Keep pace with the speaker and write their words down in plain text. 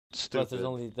Plus,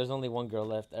 Stupid. there's only one girl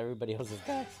left. Everybody else is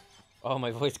guys. Oh,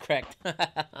 my voice cracked.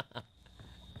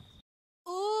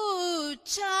 Ooh,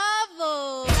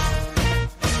 chavo.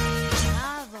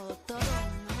 Chavo, todo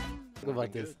Think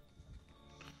about this, Good.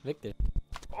 Victor.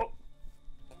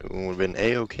 It would have been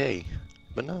A-okay.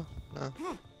 But no.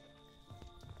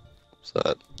 What's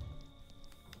that?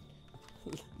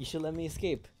 You should let me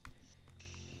escape.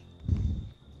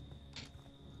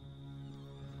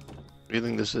 What do you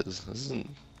think this is? This isn't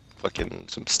fucking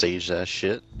some staged ass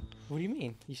shit. What do you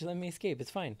mean? You should let me escape.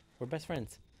 It's fine. We're best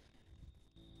friends.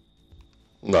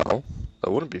 No, that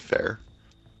wouldn't be fair.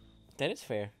 That is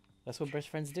fair. That's what best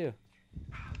friends do.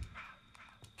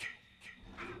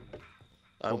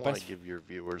 I Well, want best- to give your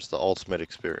viewers the ultimate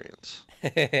experience.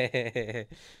 You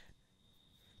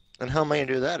And how am I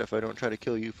gonna do that if I don't try to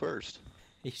kill you first?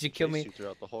 should kill Chase me. you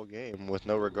throughout the whole game with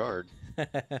no regard.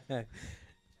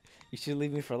 You should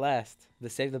leave me for last.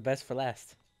 Save the best for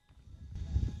last.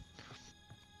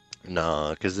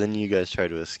 Nah, because then you guys try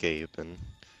to escape, and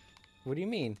What do you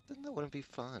mean? then that wouldn't be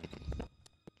fun.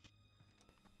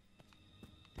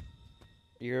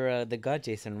 You're the god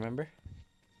Jason, remember?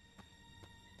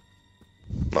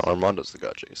 No, Armando's the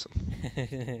god,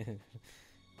 Jason.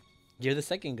 You're the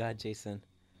second god Jason.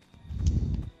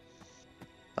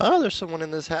 Oh, there's someone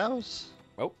in this house.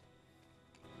 Oh.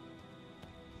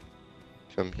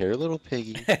 Come here, little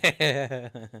piggy.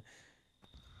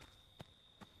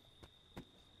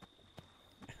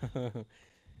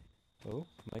 Oh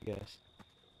my gosh.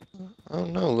 Oh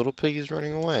no, little piggy's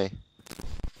running away.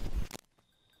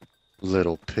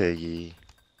 Little piggy.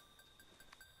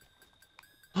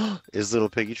 Is little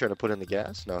piggy trying to put in the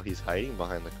gas? No, he's hiding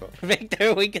behind the car.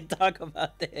 Victor, we can talk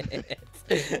about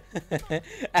this.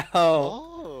 Ow.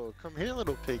 Oh, come here,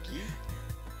 little piggy.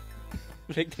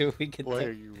 Victor, we can Why talk.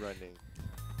 are you running?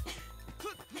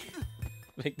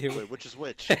 Victor, Wait, which is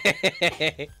which?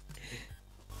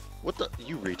 What the?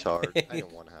 You retard. I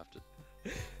didn't want to have to.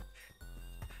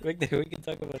 Victor, we can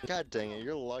talk about God dang it,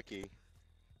 you're lucky.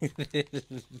 it.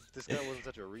 This guy wasn't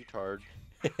such a retard.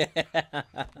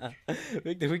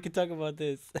 Victor, we can talk about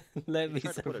this. Let He me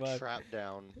tried to put a survive. trap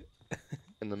down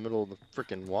in the middle of the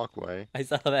freaking walkway. I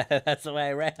saw that. That's why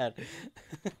I ran.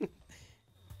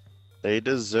 They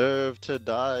deserve to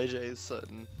die,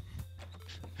 Jason.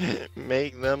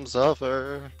 Make them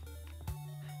suffer.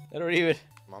 I don't even.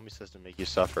 Mommy says to make you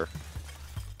suffer.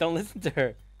 Don't listen to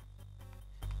her.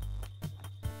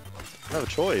 I have a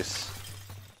choice.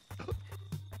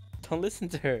 Don't listen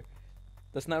to her.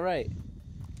 That's not right.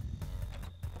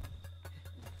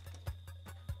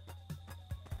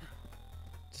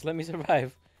 Just let me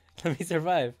survive. Let me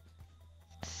survive.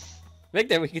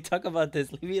 Victor, we can talk about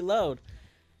this. Leave me alone.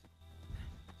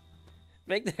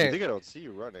 You Victor. think I don't see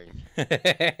you running? What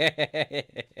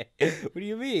do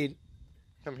you mean?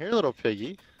 Come here, little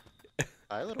piggy.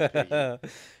 Hi, little piggy.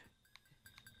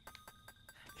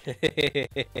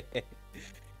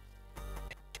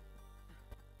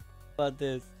 About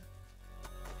this.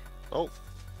 Oh.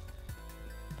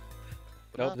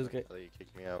 Nope, this guy. Oh, you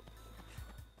kicked me out.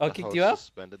 Oh, The kicked host you out?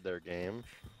 Suspended their game.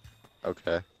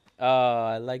 Okay. Oh,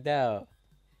 I like that.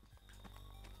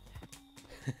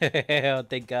 Oh,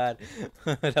 thank God.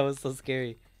 That was so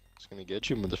scary. Just gonna get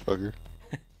you, motherfucker.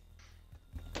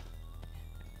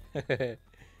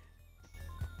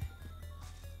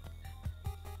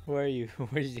 Where are you?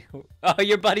 Where's you? Oh,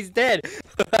 your body's dead.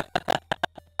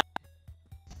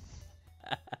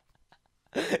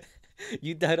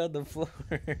 You died on the floor.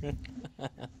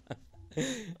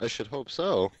 I should hope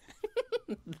so.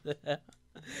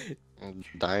 I'll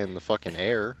die in the fucking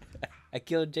air. I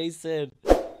killed Jason.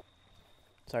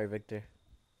 Sorry, Victor.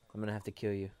 I'm gonna have to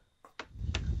kill you.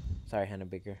 Sorry, Hannah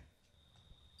Baker.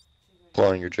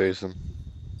 Clawing your Jason.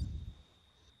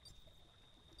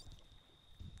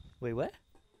 Wait, what?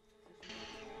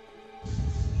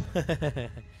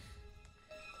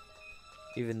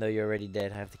 Even though you're already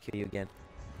dead, I have to kill you again.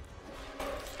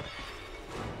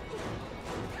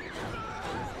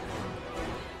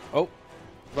 Oh.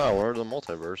 Wow, we're in the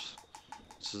multiverse.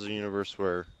 This is a universe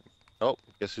where... Oh,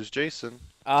 guess who's Jason?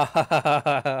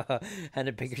 Ah,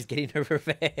 Hannah Baker's getting her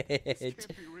revenge.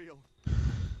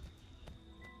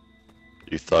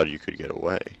 You thought you could get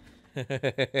away.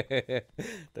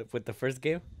 With the first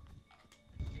game?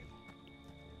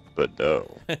 But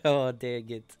no. Oh, dang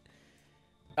it.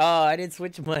 Oh, I didn't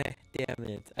switch my... Damn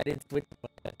it. I didn't switch my...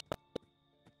 I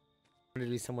wanted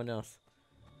to be someone else.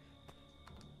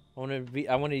 I wanted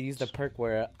to use the perk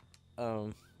where,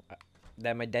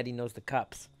 that my daddy knows the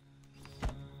cops.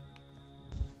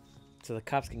 So the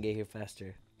cops can get here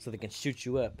faster. So they can shoot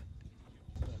you up.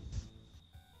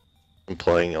 I'm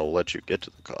playing, I'll let you get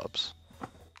to the cops.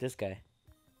 This guy.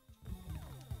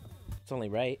 It's only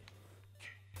right.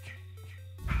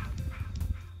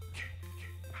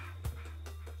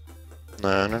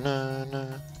 Na na na na.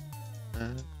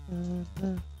 Na, na,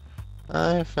 na.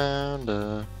 I found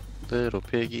a little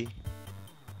piggy.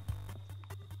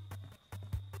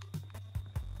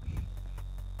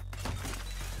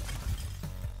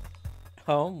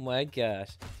 Oh my gosh.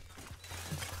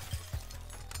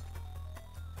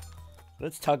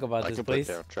 Let's talk about I this can place.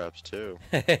 put down traps too.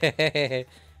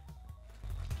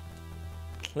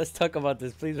 Let's talk about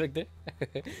this, please, Victor.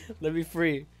 Let me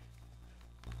free.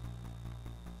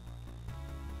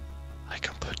 I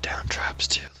can put down traps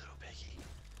too, little piggy.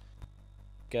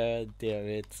 God damn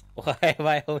it. Why am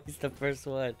I always the first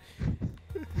one?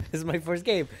 This is my first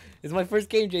game. It's my first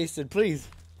game, Jason. Please.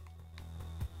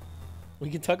 We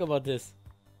can talk about this.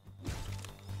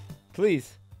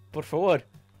 Please. Por favor.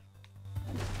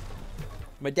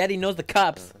 My daddy knows the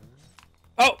cops.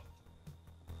 Oh!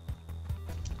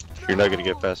 You're not gonna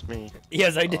get past me.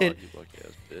 Yes, I did. Oh, you lucky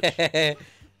ass bitch.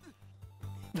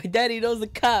 My daddy knows the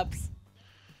cops.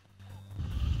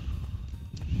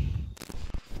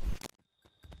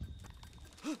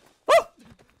 Oh!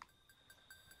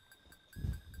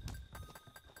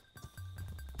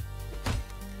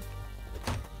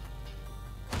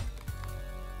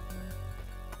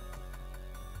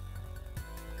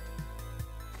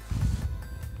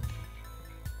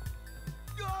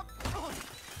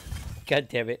 God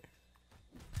damn it.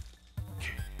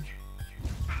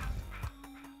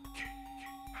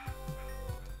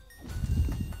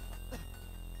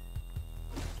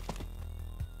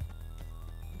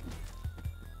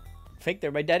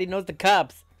 Victor, my daddy knows the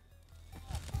cops.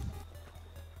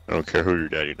 I don't care who your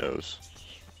daddy knows.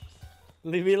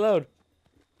 Leave me alone.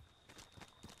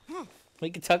 We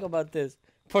can talk about this.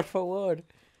 Por favor.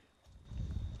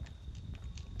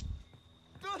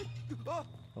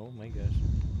 Oh my gosh.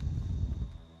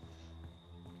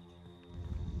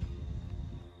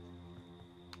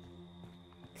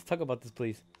 Let's talk about this,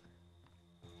 please.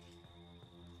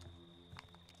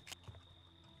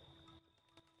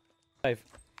 It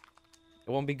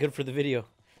won't be good for the video.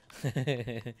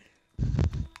 Jason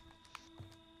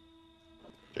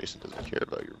doesn't care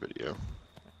about your video.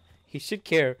 He should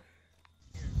care.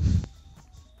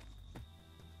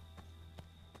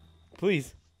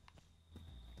 Please.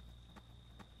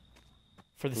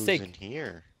 For the Who's sake. in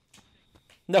here?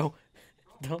 No.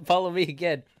 Don't follow me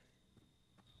again.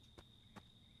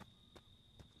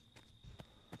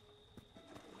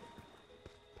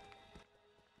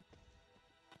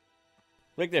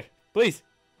 Victor, please.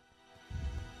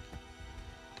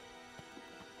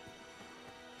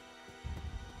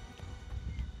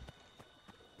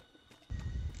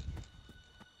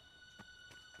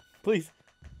 Please.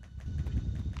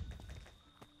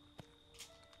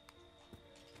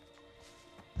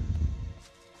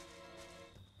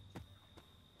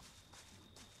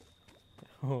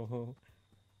 Oh.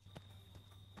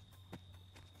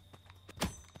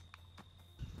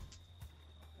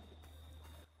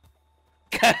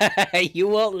 You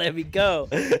won't let me go.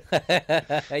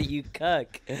 You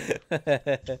cuck.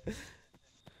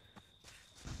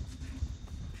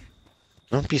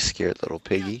 Don't be scared, little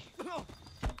piggy.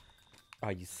 Oh,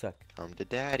 you suck. Come to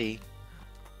daddy.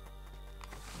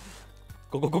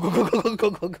 Go, go, go, go, go, go, go,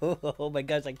 go, go, go. Oh my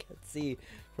gosh, I can't see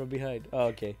from behind. Oh,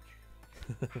 okay.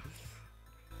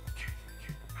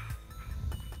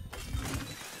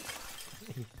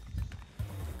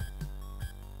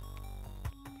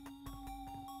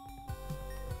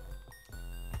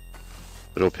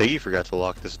 Little piggy forgot to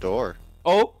lock this door.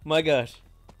 Oh my gosh.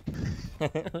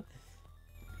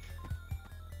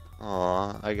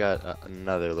 Aw, I got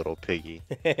another little piggy.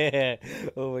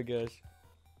 Oh my gosh.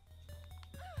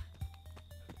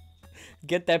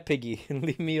 Get that piggy and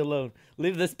leave me alone.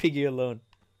 Leave this piggy alone.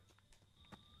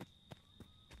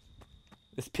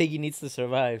 This piggy needs to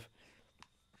survive.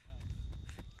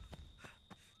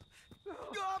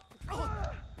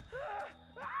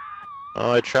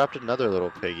 Oh, I trapped another little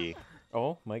piggy.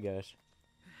 Oh my gosh.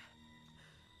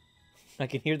 I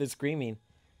can hear the screaming.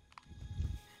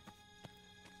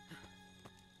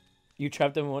 You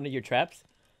trapped him in one of your traps?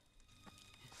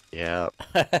 Yeah.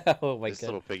 Oh my This god.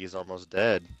 little piggy's almost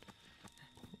dead.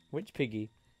 Which piggy?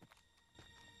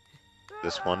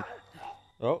 This one.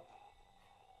 Oh.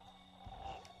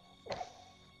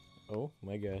 Oh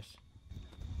my gosh.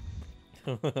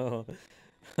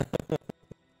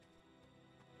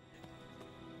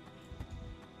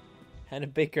 Hannah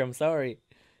Baker, I'm sorry.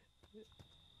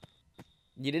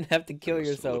 You didn't have to kill Let's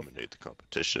yourself. Eliminate the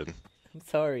competition. I'm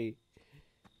sorry.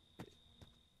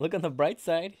 Look on the bright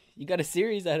side. You got a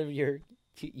series out of your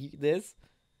this.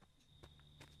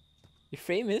 You're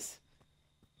famous.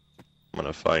 I'm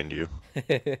gonna find you.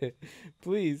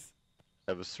 Please.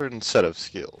 I have a certain set of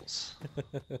skills.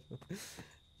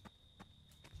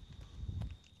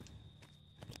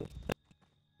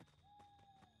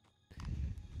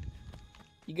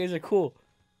 You guys are cool.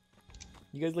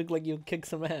 You guys look like you'll kick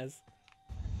some ass.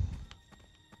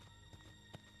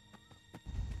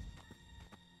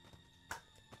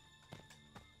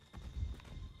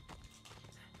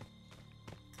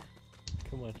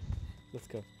 Come on. Let's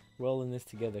go. We're all in this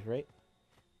together, right?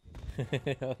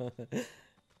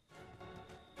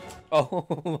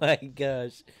 Oh my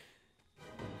gosh.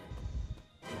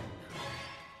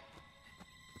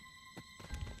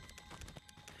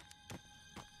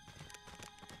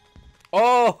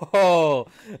 Oh!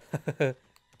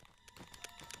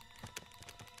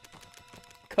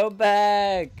 Come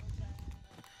back!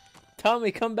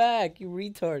 Tommy, come back, you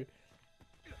retard.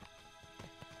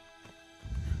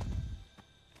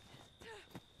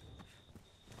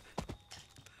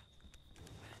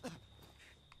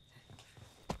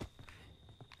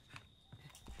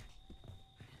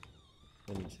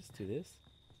 Let me just do this.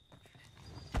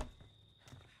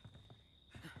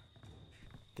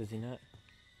 Does he not?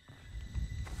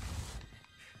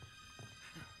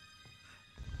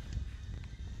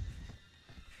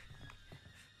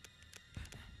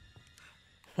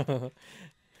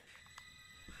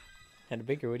 Hannah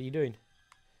Baker, what are you doing?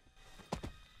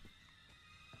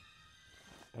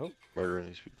 Oh, Murdering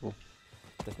these people.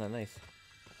 that's not nice.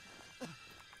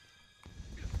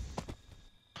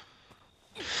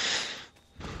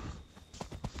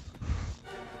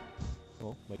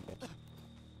 Oh my god.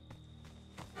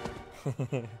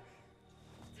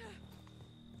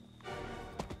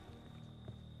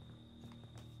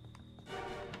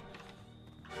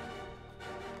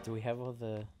 Do we have all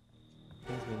the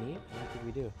things we need? I don't think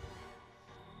we do.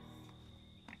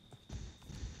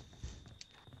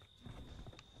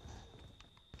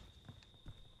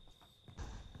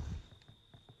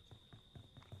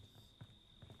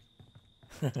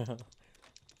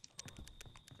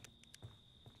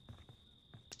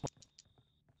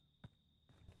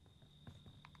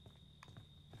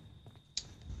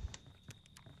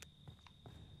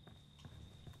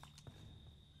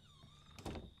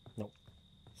 Nope.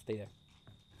 Stay there.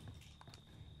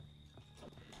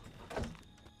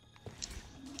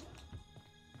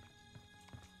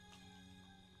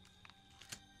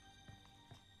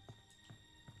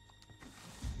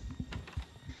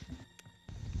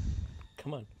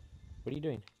 Come on. What are you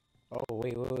doing? Oh,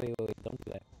 wait, don't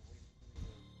do that.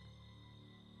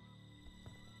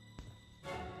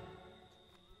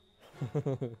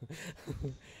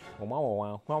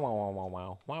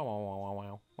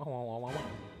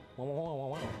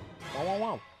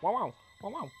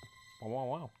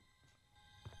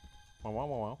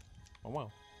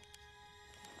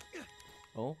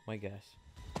 Oh my gosh.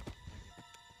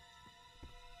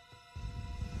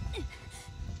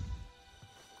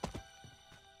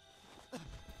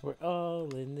 We're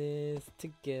all in this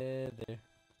together.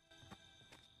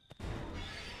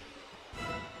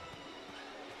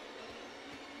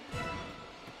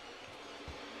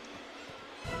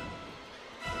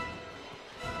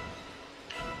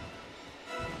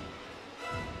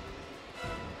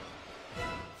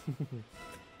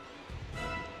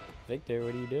 Victor,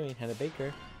 what are you doing? Hannah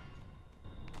Baker.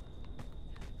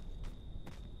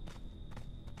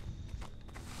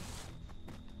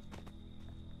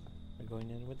 Are you going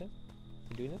in with them?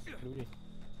 You doing this? What are we doing?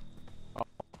 Oh.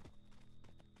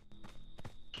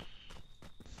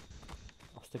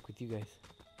 I'll stick with you guys.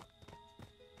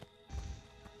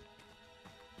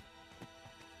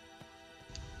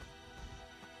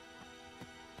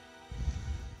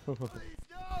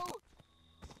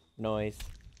 Noise.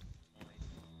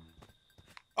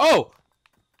 Oh!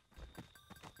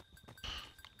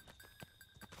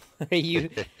 you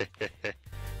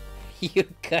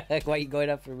why are you going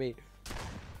up for me?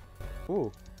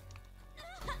 Ooh.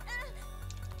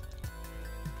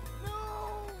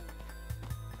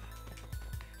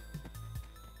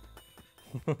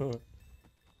 No.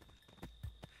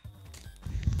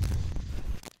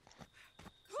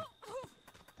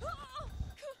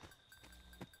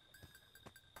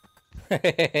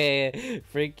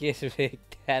 Freakish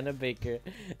Hannah Baker.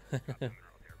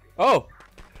 Oh!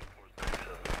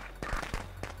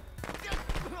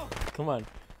 Come on,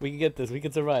 we can get this. We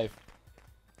can survive.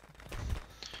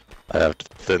 I have to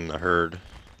thin the herd.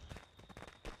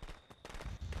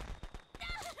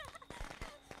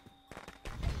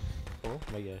 Oh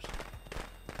my gosh.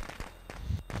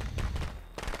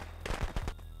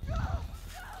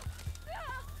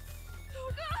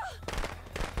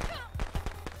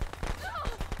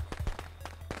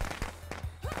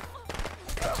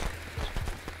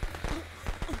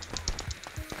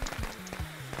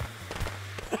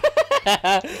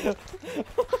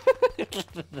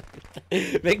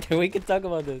 Victor, we can talk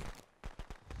about this.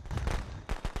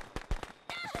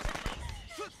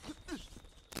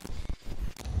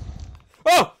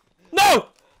 Oh no!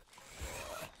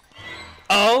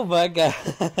 Oh my god!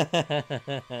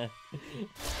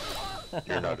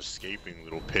 You're not escaping,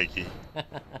 little piggy.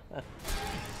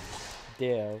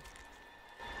 Damn.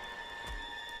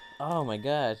 Oh my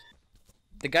god.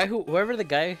 The guy whoever the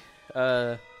guy,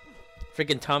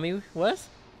 freaking Tommy was,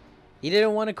 he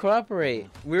didn't want to cooperate.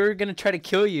 We were gonna try to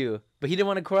kill you, but he didn't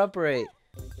want to cooperate.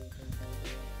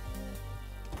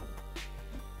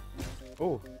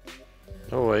 Oh.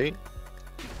 Oh wait.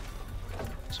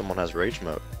 Someone has rage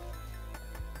mode.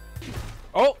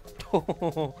 Oh!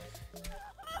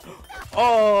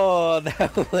 Oh,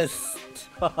 that was...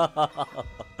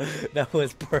 that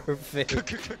was perfect.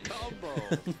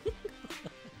 Combo.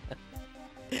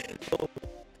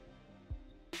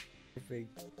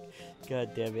 Perfect.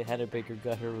 God damn it, Hannah Baker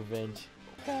got her revenge.